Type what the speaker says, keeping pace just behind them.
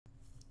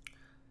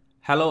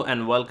Hello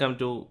and welcome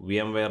to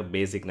VMware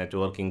Basic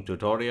Networking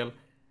tutorial.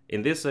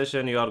 In this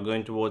session, you are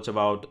going to watch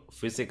about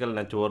physical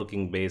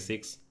networking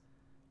basics.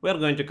 We are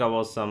going to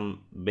cover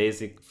some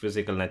basic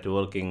physical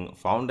networking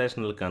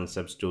foundational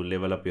concepts to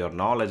level up your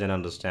knowledge and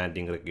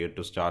understanding required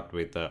to start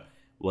with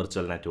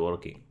virtual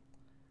networking.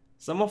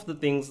 Some of the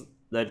things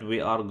that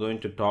we are going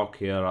to talk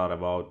here are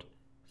about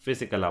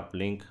physical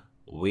uplink,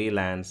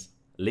 VLANs,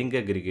 link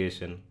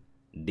aggregation,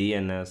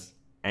 DNS,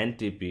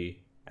 NTP,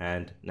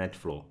 and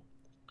NetFlow.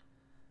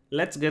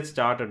 Let's get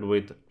started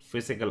with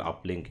physical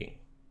uplinking.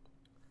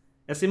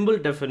 A simple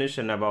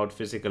definition about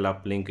physical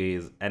uplink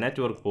is a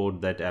network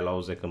port that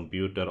allows a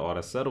computer or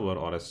a server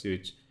or a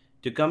switch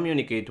to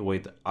communicate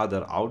with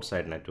other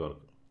outside network.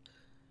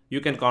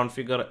 You can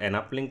configure an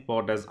uplink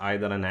port as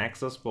either an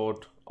access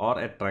port or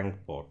a trunk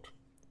port.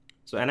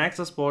 So an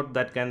access port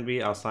that can be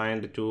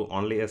assigned to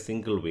only a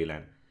single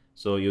VLAN.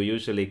 So you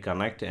usually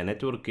connect a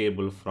network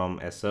cable from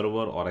a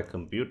server or a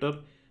computer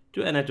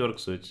to a network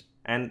switch,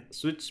 and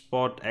switch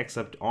port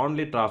accept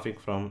only traffic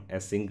from a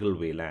single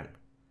VLAN.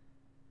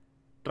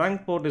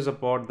 Trunk port is a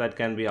port that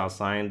can be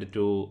assigned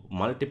to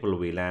multiple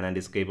VLAN and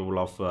is capable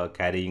of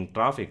carrying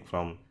traffic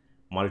from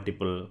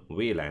multiple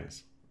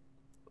VLANs.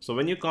 So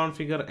when you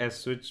configure a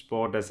switch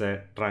port as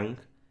a trunk,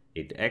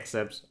 it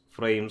accepts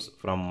frames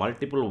from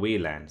multiple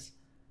VLANs.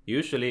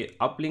 Usually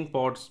uplink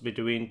ports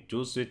between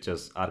two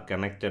switches are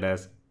connected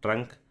as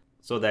trunk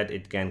so that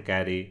it can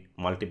carry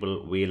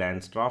multiple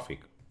VLANs traffic.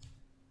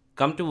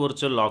 Come to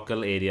virtual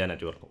local area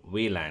network,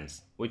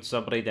 VLANs, which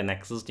separate an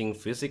existing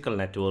physical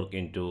network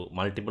into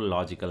multiple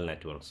logical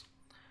networks.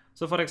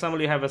 So for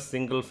example, you have a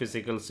single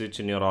physical switch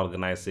in your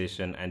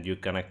organization and you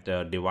connect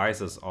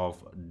devices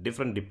of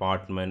different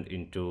department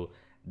into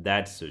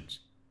that switch.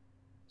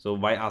 So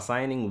by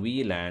assigning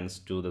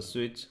VLANs to the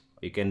switch,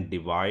 you can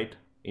divide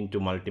into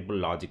multiple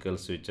logical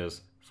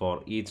switches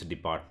for each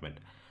department.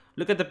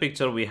 Look at the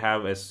picture. We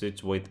have a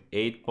switch with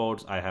 8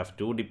 ports. I have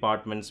 2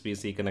 departments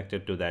PC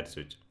connected to that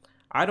switch.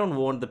 I don't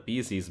want the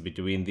PCs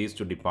between these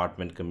two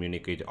departments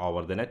communicate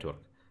over the network.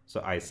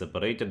 So I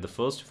separated the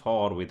first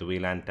 4 with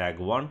VLAN tag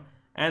 1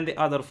 and the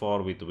other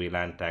 4 with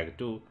VLAN tag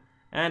 2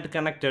 and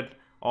connected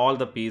all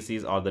the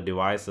PCs or the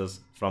devices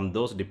from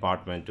those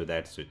departments to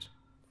that switch.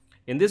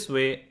 In this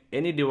way,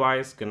 any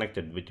device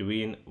connected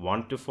between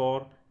 1 to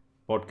 4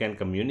 port can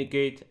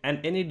communicate, and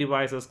any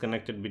devices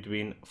connected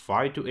between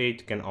 5 to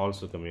 8 can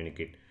also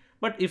communicate.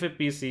 But if a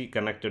PC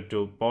connected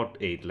to port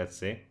 8, let's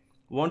say,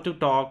 want to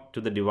talk to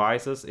the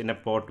devices in a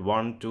port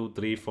 1, 2,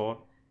 3, 4,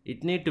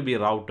 it need to be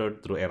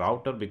routed through a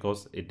router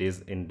because it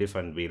is in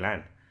different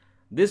VLAN.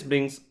 This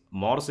brings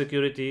more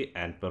security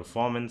and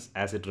performance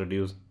as it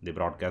reduces the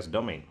broadcast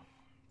domain.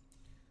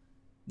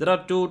 There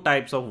are two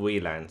types of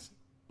VLANs.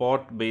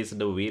 Port-based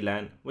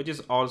VLAN, which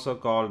is also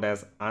called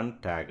as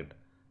untagged.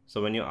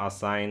 So when you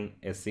assign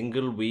a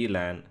single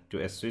VLAN to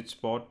a switch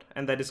port,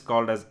 and that is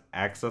called as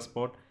access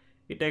port,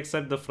 it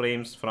accepts the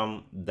frames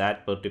from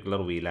that particular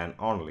VLAN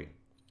only.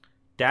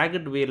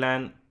 Tagged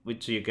VLAN,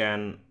 which you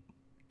can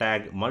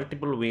tag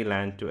multiple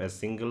VLAN to a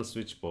single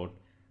switch port.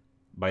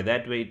 By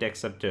that way, it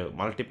accepts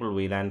multiple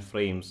VLAN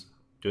frames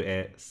to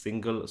a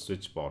single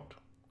switch port.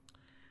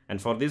 And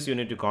for this, you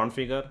need to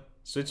configure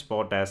switch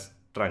port as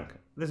trunk.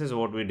 This is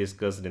what we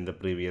discussed in the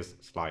previous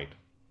slide.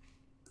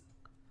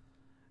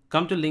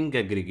 Come to link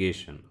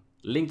aggregation.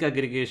 Link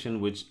aggregation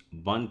which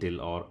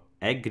bundle or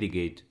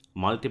aggregate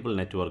multiple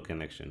network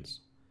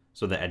connections.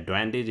 So the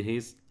advantage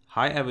is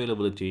high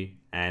availability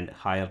and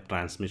higher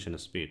transmission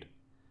speed.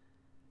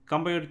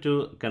 Compared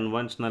to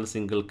conventional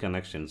single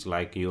connections,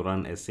 like you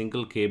run a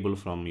single cable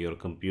from your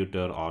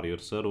computer or your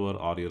server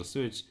or your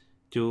switch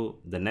to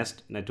the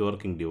next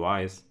networking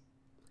device,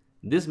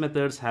 these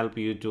methods help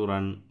you to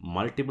run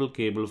multiple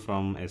cables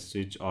from a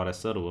switch or a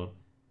server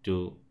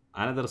to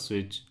another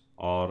switch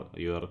or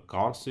your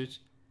car switch,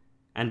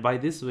 and by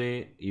this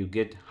way you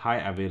get high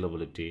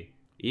availability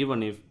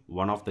even if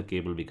one of the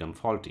cable become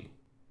faulty.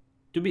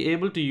 To be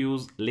able to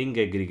use link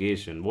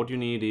aggregation, what you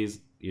need is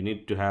you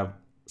need to have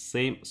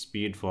same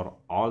speed for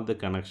all the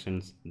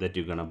connections that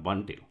you're gonna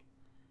bundle,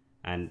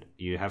 and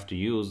you have to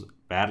use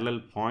parallel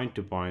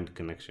point-to-point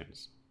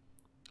connections.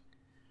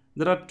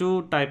 There are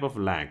two type of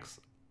lags.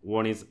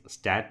 One is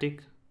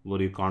static,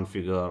 where you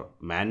configure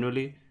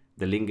manually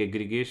the link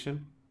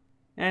aggregation,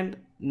 and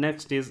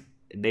next is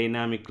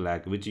dynamic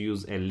lag, which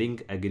use a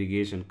link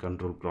aggregation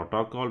control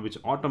protocol which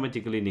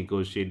automatically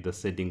negotiate the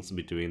settings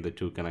between the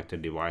two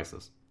connected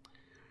devices.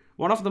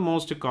 One of the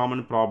most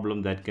common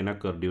problem that can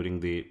occur during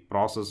the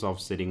process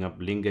of setting up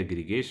link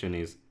aggregation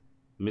is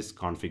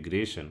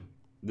misconfiguration.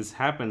 This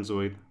happens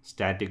with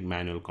static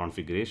manual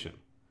configuration.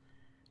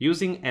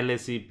 Using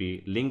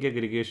LACP, link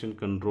aggregation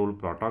control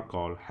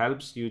protocol,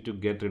 helps you to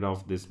get rid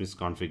of this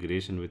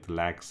misconfiguration with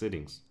lag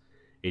settings.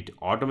 It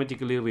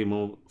automatically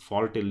removes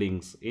faulty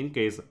links in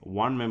case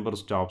one member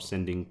stops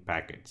sending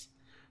packets.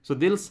 So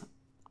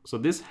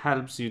this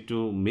helps you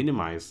to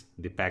minimize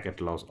the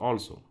packet loss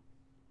also.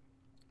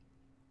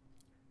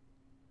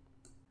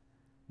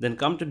 Then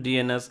come to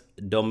DNS,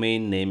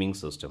 domain naming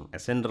system, a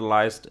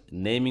centralized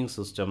naming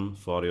system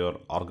for your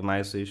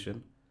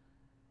organization.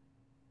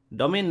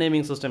 Domain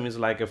naming system is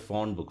like a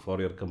phone book for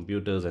your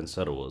computers and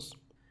servers.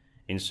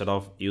 Instead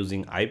of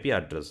using IP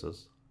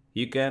addresses,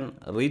 you can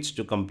reach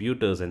to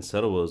computers and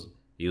servers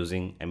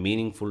using a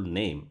meaningful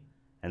name,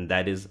 and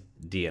that is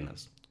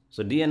DNS.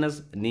 So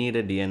DNS need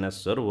a DNS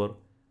server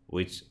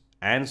which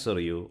answer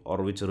you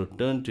or which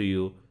return to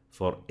you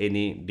for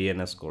any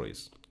DNS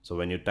queries. So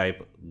when you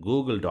type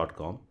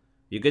google.com,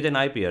 you get an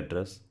IP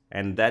address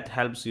and that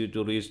helps you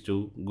to reach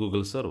to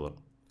Google server.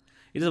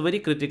 It is a very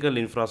critical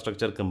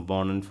infrastructure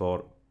component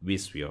for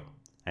vSphere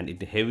and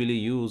it heavily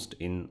used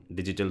in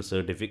digital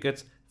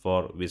certificates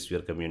for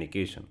vSphere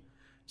communication.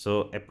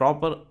 So a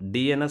proper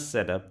DNS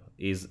setup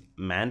is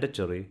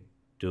mandatory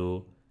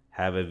to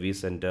have a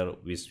vCenter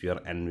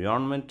vSphere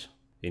environment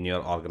in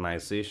your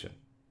organization.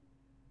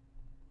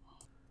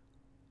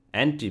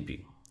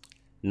 NTP,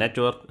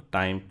 Network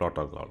Time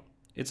Protocol.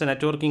 It's a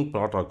networking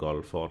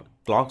protocol for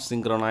clock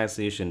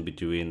synchronization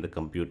between the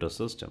computer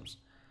systems.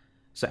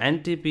 So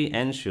NTP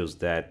ensures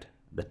that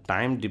the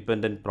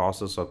time-dependent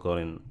process occur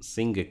in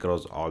sync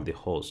across all the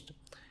hosts.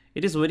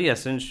 It is very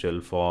essential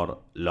for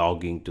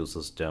logging to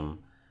system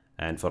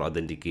and for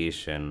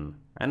authentication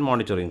and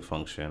monitoring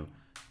function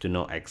to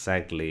know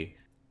exactly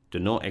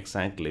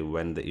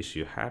when the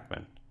issue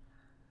happened,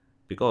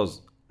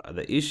 because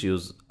the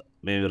issues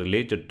may be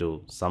related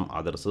to some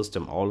other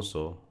system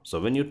also. So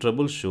when you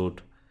troubleshoot,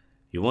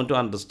 you want to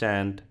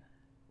understand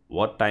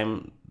what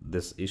time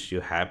this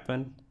issue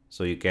happened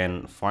so you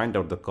can find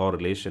out the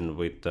correlation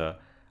with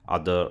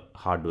other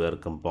hardware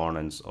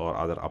components or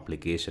other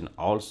application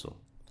also.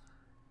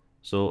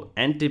 So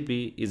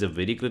NTP is a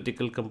very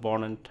critical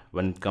component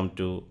when it comes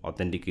to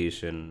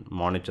authentication,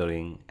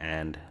 monitoring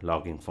and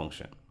logging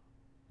function.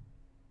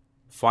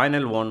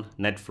 Final one,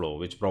 NetFlow,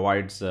 which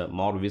provides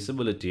more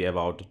visibility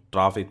about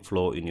traffic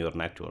flow in your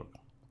network.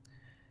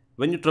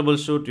 When you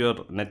troubleshoot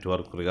your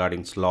network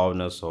regarding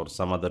slowness or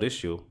some other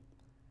issue,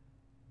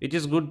 it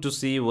is good to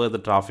see where the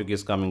traffic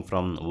is coming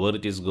from, where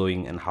it is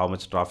going, and how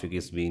much traffic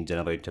is being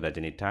generated at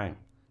any time.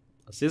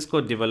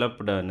 Cisco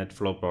developed a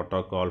NetFlow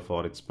protocol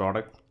for its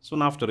product.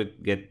 Soon after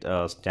it get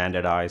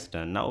standardized,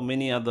 and now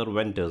many other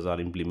vendors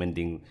are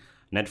implementing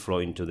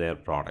NetFlow into their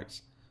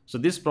products. So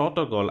this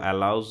protocol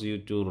allows you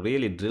to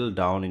really drill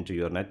down into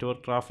your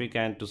network traffic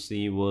and to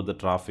see where the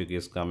traffic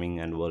is coming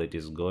and where it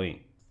is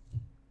going.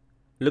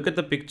 Look at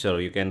the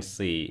picture, you can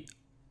see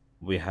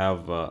we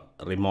have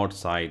remote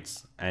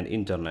sites and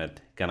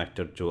internet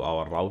connected to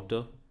our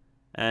router,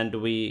 and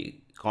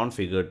we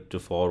configured to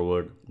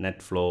forward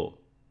NetFlow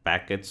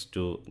packets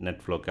to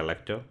NetFlow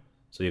collector.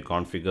 So you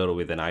configure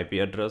with an IP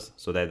address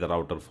so that the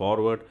router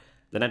forward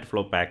the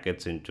NetFlow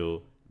packets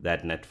into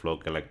that NetFlow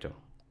collector.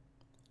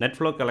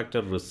 NetFlow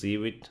collector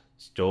receive it,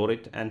 store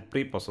it and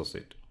pre-process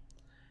it.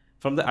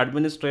 From the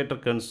administrator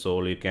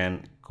console, you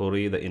can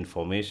query the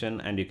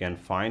information and you can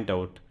find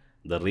out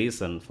the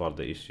reason for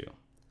the issue.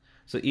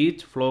 So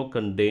each flow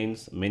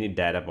contains many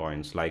data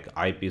points like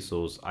IP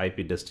source,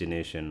 IP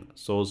destination,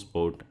 source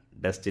port,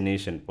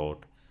 destination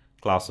port,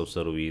 class of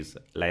service,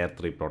 layer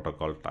 3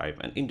 protocol type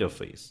and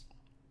interface.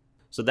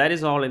 So that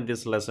is all in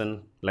this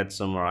lesson. Let's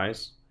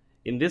summarize.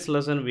 In this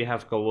lesson, we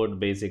have covered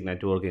basic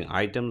networking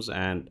items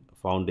and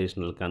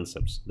foundational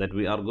concepts that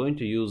we are going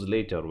to use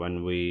later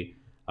when we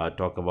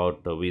talk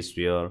about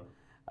vSphere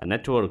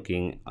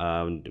vSphere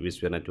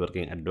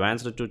networking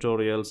advanced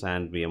tutorials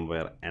and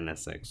VMware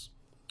NSX.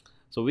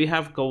 So we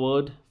have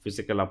covered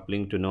physical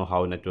uplink to know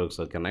how networks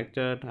are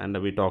connected, and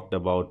we talked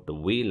about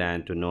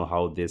VLAN to know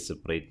how they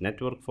separate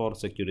network for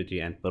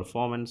security and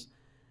performance.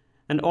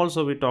 And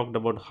also we talked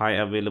about high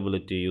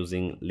availability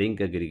using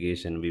link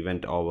aggregation. We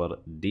went over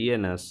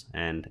DNS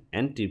and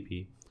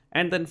NTP,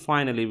 and then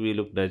finally we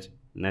looked at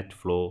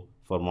NetFlow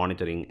for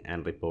monitoring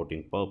and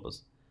reporting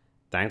purpose.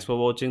 Thanks for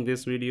watching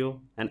this video,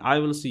 and I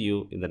will see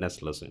you in the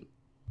next lesson.